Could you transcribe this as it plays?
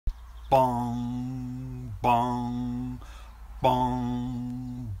Bong, bong,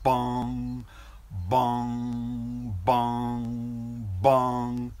 bong, bong, bong, bong,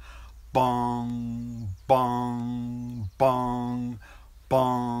 bong, bong, bong, bong,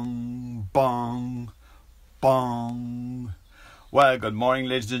 bong, bong, bong. Well, good morning,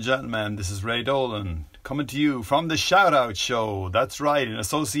 ladies and gentlemen. This is Ray Dolan coming to you from the Shout Out Show. That's right, in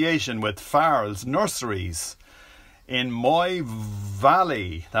association with Farrell's Nurseries in Moy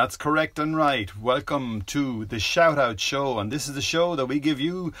Valley. That's correct and right. Welcome to the Shout Out Show, and this is the show that we give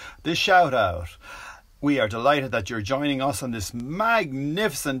you the shout out. We are delighted that you're joining us on this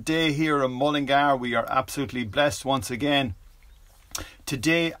magnificent day here in Mullingar. We are absolutely blessed once again.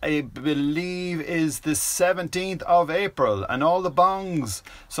 Today, I believe, is the 17th of April, and all the bongs.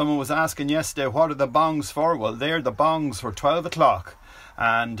 Someone was asking yesterday, what are the bongs for? Well, they're the bongs for 12 o'clock.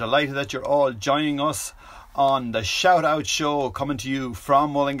 And delighted that you're all joining us on the Shout Out Show, coming to you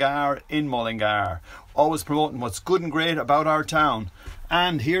from Mullingar, in Mullingar. Always promoting what's good and great about our town.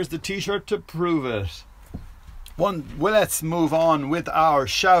 And here's the t-shirt to prove it. Well, let's move on with our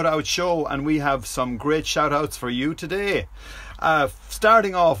Shout Out Show, and we have some great shout outs for you today.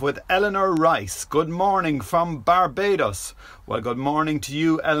 Starting off with Eleanor Rice. Good morning from Barbados. Well, good morning to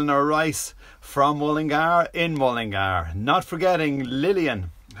you, Eleanor Rice, from Mullingar, in Mullingar. Not forgetting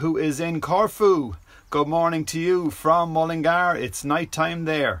Lillian, who is in Corfu. Good morning to you from Mullingar. It's night time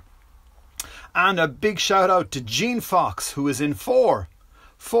there. And a big shout out to Jean Fox, who is in Four,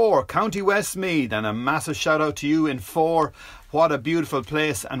 County Westmeath, and a massive shout out to you in Four. What a beautiful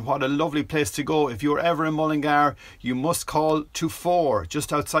place, and what a lovely place to go. If you're ever in Mullingar, you must call to Four,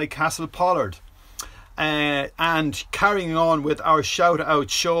 just outside Castle Pollard. And carrying on with our shout out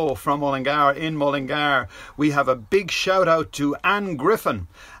show from Mullingar, in Mullingar, we have a big shout out to Anne Griffin.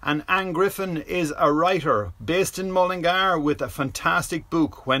 And Anne Griffin is a writer based in Mullingar with a fantastic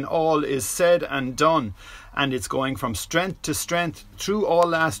book, When All Is Said and Done. And it's going from strength to strength through all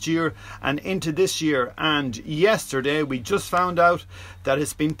last year and into this year. And yesterday we just found out that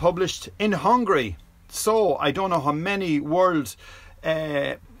it's been published in Hungary. So I don't know how many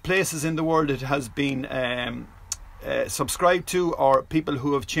places in the world it has been subscribed to, or people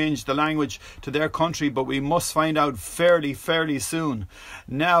who have changed the language to their country, but we must find out fairly soon.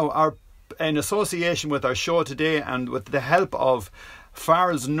 Now, in association with our show today, and with the help of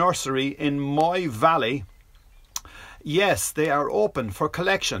Farrell's Nursery in Moy Valley, yes, they are open for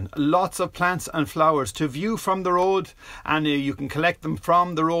collection. Lots of plants and flowers to view from the road, and you can collect them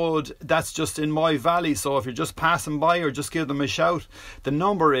from the road. That's just in Moy Valley, so if you're just passing by, or just give them a shout. The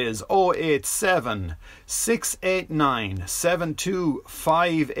number is 087 689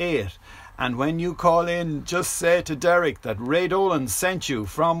 7258. And when you call in, just say to Derek that Ray Dolan sent you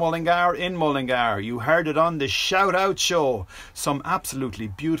from Mullingar, in Mullingar. You heard it on the Shout Out Show. Some absolutely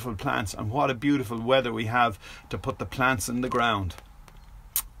beautiful plants, and what a beautiful weather we have to put the plants in the ground.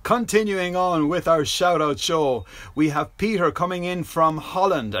 Continuing on with our Shout Out Show, we have Peter coming in from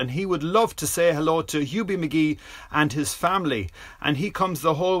Holland, and he would love to say hello to Hubie McGee and his family. And he comes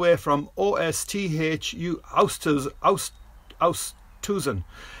the whole way from OSTHU Oosthuizen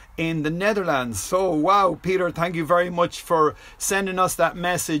in the Netherlands. So wow, Peter, thank you very much for sending us that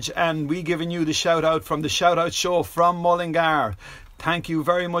message, and we giving you the shout out from the Shout Out Show from Mullingar. Thank you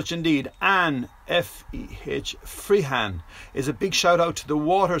very much indeed. Anne F.E.H. Freehan is a big shout out to the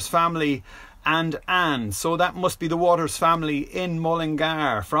Waters family and Anne. So that must be the Waters family in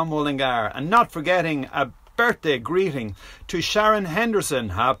Mullingar, from Mullingar. And not forgetting a birthday greeting to Sharon Henderson.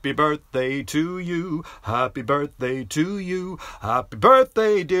 Happy birthday to you, happy birthday to you, happy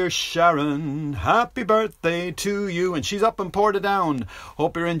birthday dear Sharon, happy birthday to you. And she's up in Portadown.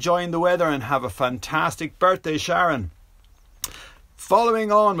 Hope you're enjoying the weather and have a fantastic birthday, Sharon.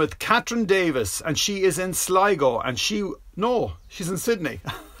 Following on with Catherine Davis, and she is in Sligo, and she's in Sydney.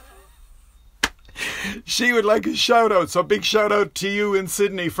 She would like a shout out, so big shout out to you in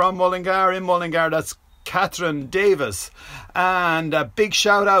Sydney from Mullingar, in Mullingar. That's Catherine Davis. And a big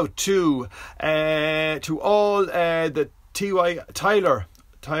shout out to all the T.Y. Tyler,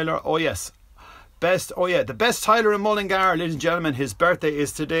 oh yes, the best Tyler in Mullingar, ladies and gentlemen. His birthday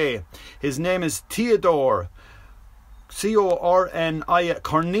is today. His name is Theodore, C-O-R-N-I,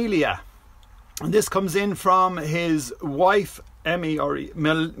 Cornelia. And this comes in from his wife,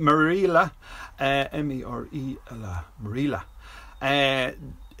 Marila, Marila.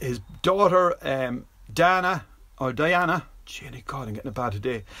 His daughter, Diana, Jenny God, I'm getting it bad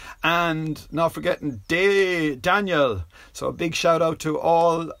today. And not forgetting Daniel. So a big shout out to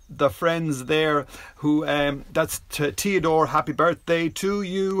all the friends there who, that's to Theodore. Happy birthday to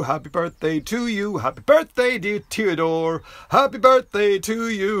you. Happy birthday to you. Happy birthday, dear Theodore. Happy birthday to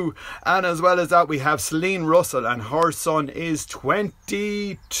you. And as well as that, we have Celine Russell, and her son is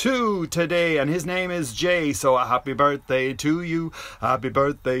 22 today, and his name is Jay. So a happy birthday to you. Happy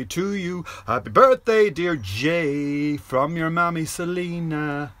birthday to you. Happy birthday, dear Jay, from your mammy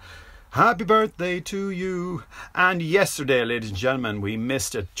Selena. Happy birthday to you. And yesterday, ladies and gentlemen, we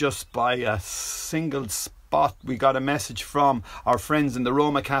missed it just by a single spot. We got a message from our friends in the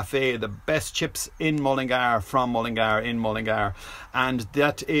Roma Cafe, the best chips in Mullingar, from Mullingar, in Mullingar. And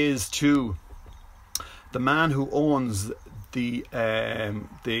that is to the man who owns the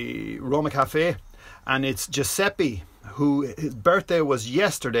Roma Cafe, and it's Giuseppe, who his birthday was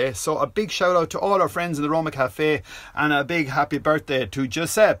yesterday. So a big shout out to all our friends in the Roma Cafe, and a big happy birthday to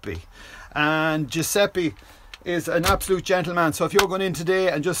Giuseppe. And Giuseppe is an absolute gentleman, so if you're going in today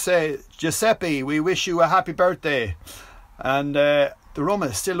and just say, Giuseppe, we wish you a happy birthday. And the Roma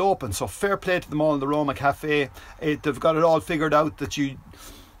is still open, so fair play to them all in the Roma Cafe. They've got it all figured out, that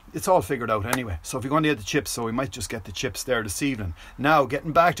it's all figured out anyway. So if you're going to get the chips, so we might just get the chips there this evening. Now,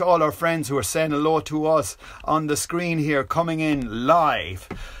 getting back to all our friends who are saying hello to us on the screen here, coming in live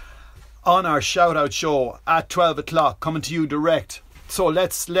on our shout out show at 12 o'clock, coming to you direct. So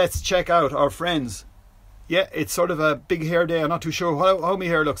let's check out our friends. Yeah, it's sort of a big hair day. I'm not too sure how my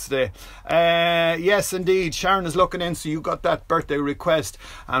hair looks today. Yes, indeed. Sharon is looking in, so you got that birthday request.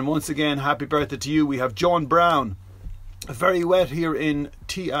 And once again, happy birthday to you. We have Joan Brown. Very wet here in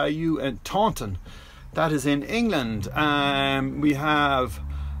TIU and Taunton. That is in England. We have,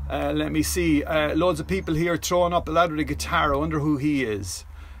 let me see, loads of people here throwing up a lad with a guitar. I wonder who he is.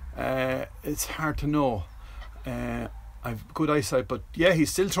 It's hard to know. I've good eyesight, but yeah,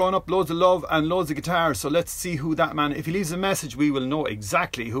 he's still throwing up loads of love and loads of guitars. So let's see who that man, if he leaves a message, we will know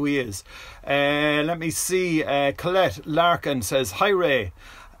exactly who he is. Let me see. Colette Larkin says, hi Ray.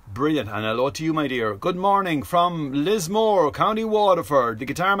 Brilliant, and hello to you, my dear. Good morning from Lismore, County Waterford. The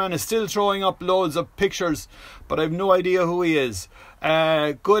guitar man is still throwing up loads of pictures, but I've no idea who he is.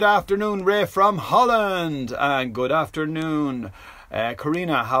 Good afternoon, Ray from Holland, and good afternoon,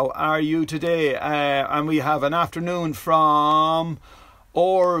 Karina. How are you today? And we have an afternoon from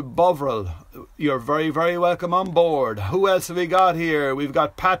Bovril. You're very, very welcome on board. Who else have we got here? We've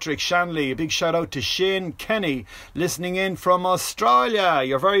got Patrick Shanley. A big shout out to Shane Kenny, listening in from Australia.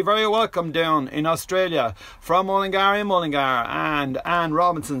 You're very, very welcome down in Australia. From Mullingar in Mullingar. And Anne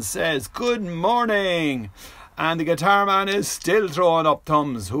Robinson says, good morning. And the guitar man is still throwing up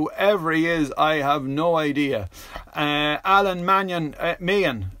thumbs. Whoever he is, I have no idea. Alan Mayan.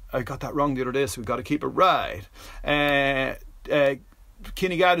 I got that wrong the other day, so we've got to keep it right.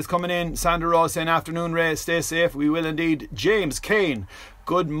 Kinnegad is coming in. Sandra Ross saying, afternoon Ray, stay safe. We will indeed. James Kane,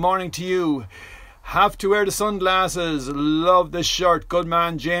 good morning to you. Have to wear the sunglasses. Love this shirt. Good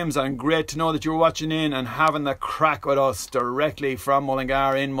man, James, and great to know that you're watching in and having the crack with us directly from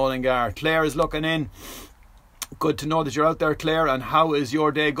Mullingar in Mullingar. Claire is looking in. Good to know that you're out there, Claire. And how is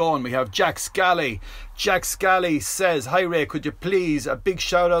your day going? We have Jack Scally. Jack Scally says, hi Ray, could you please a big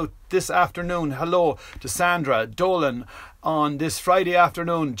shout out this afternoon, hello to Sandra Dolan on this Friday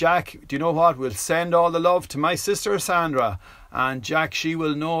afternoon. Jack, do you know what? We'll send all the love to my sister Sandra. And Jack, she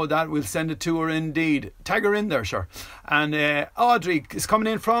will know that. We'll send it to her indeed. Tag her in there, sure. And Audrey is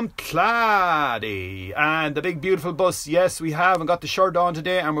coming in from Clady. And the big beautiful bus, yes, we have. And got the shirt on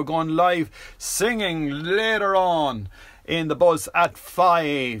today. And we're going live singing later on in the bus at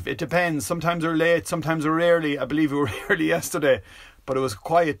 5. It depends. Sometimes we're late, sometimes we're early. I believe we were early yesterday. But it was a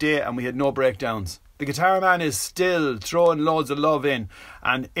quiet day and we had no breakdowns. The guitar man is still throwing loads of love in,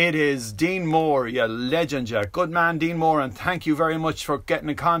 and it is Dean Moore, you legend, you. Good man, Dean Moore, and thank you very much for getting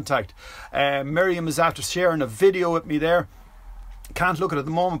in contact. Miriam is after sharing a video with me there. Can't look at it at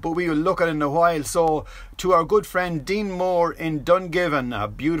the moment, but we will look at it in a while. So to our good friend Dean Moore in Dungiven, a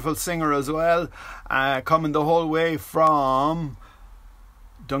beautiful singer as well, coming the whole way from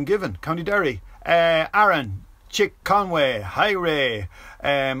Dungiven, County Derry. Aaron Chick Conway, hi Ray.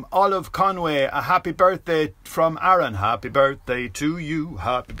 Olive Conway, a happy birthday from Aaron. Happy birthday to you,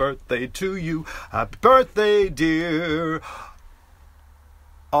 happy birthday to you, happy birthday dear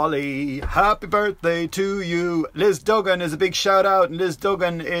Ollie, happy birthday to you. Liz Duggan is a big shout out, and Liz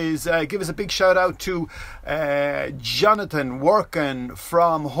Duggan is give us a big shout out to Jonathan working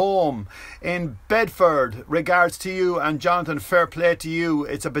from home in Bedford. Regards to you, and Jonathan, fair play to you.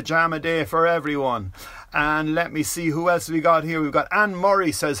 It's a pajama day for everyone. And let me see who else we got here. We've got Anne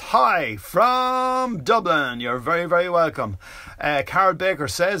Murray says hi from Dublin. You're very, very welcome. Carol Baker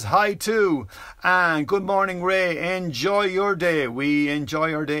says hi too. And good morning, Ray. Enjoy your day. We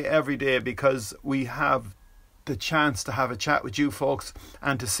enjoy our day every day because we have the chance to have a chat with you folks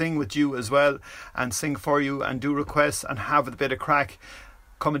and to sing with you as well, and sing for you and do requests and have a bit of crack,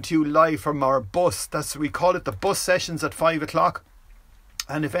 coming to you live from our bus. We call it the bus sessions at 5 o'clock.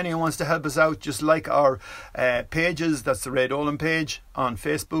 And if anyone wants to help us out, just like our pages, that's the Ray Dolan page on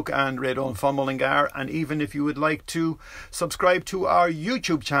Facebook and Ray Dolan from Mullingar. And even if you would like to subscribe to our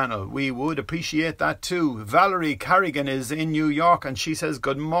YouTube channel, we would appreciate that too. Valerie Carrigan is in New York and she says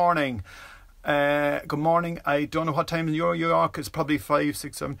good morning. Good morning. I don't know what time in New York. It's probably 5,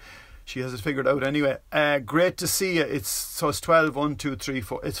 6, 7. She has it figured out anyway. Great to see you. It's 12, 1, 2, 3,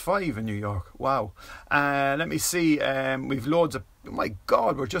 4. It's 5 in New York. Wow. Let me see. We've loads of. Oh my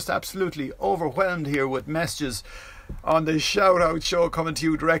God, we're just absolutely overwhelmed here with messages on the Shout Out Show coming to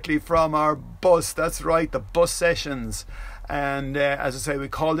you directly from our bus. That's right, the bus sessions. And as I say, we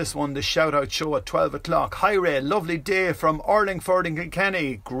call this one the Shout Out Show at 12 o'clock. Hi Ray, lovely day from Urlingford in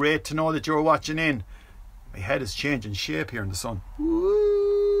Kilkenny. Great to know that you're watching in. My head is changing shape here in the sun.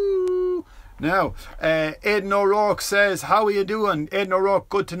 Woo! Now, Aidan O'Rourke says, how are you doing? Aidan O'Rourke,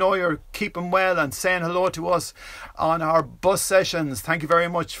 good to know you're keeping well and saying hello to us on our bus sessions. Thank you very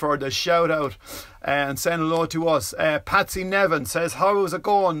much for the shout out and saying hello to us. Patsy Nevin says, how is it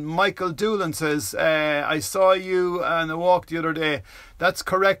going? Michael Doolan says, I saw you on the walk the other day. That's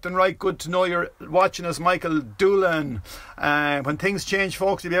correct and right. Good to know you're watching us, Michael Doolan. When things change,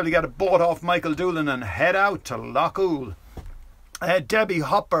 folks, you'll be able to get a boat off Michael Doolan and head out to Lochaul. Debbie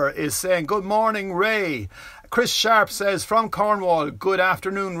Hopper is saying, good morning, Ray. Chris Sharp says, from Cornwall, good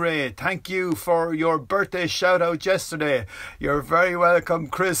afternoon, Ray. Thank you for your birthday shout out yesterday. You're very welcome,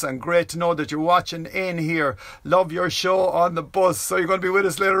 Chris, and great to know that you're watching in here. Love your show on the bus. So you're going to be with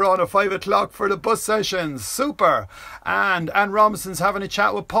us later on at 5 o'clock for the bus sessions. Super. And Anne Robinson's having a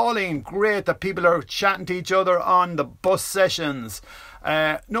chat with Pauline. Great that people are chatting to each other on the bus sessions.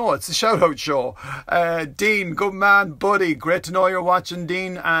 No, it's a shout out show. Dean, good man, buddy. Great to know you're watching,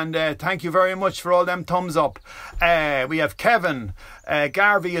 Dean, and thank you very much for all them thumbs up. We have Kevin.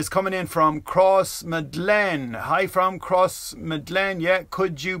 Garvey is coming in from Crossmaglen. Hi from Crossmaglen. Yeah,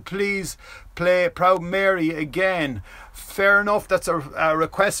 could you please play Proud Mary again? Fair enough, that's a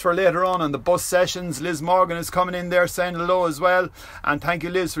request for later on the bus sessions. Liz Morgan is coming in there saying hello as well, and thank you,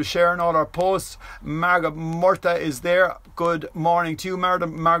 Liz, for sharing all our posts. Margaret Murta is there. Good morning to you,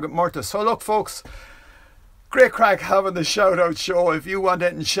 Margaret Murta. So look, folks, great crack having the shout out show. If you want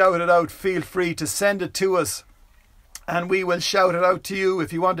it and shout it out, feel free to send it to us and we will shout it out to you.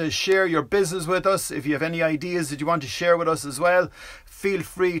 If you want to share your business with us, if you have any ideas that you want to share with us as well, feel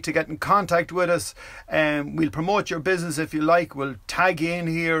free to get in contact with us, and we'll promote your business if you like. We'll tag you in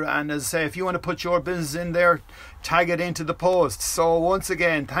here, and as I say, if you want to put your business in there, tag it into the post. So once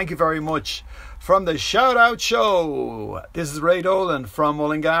again, thank you very much from the Shout Out Show. This is Ray Dolan from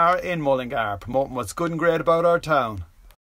Mullingar in Mullingar, promoting what's good and great about our town.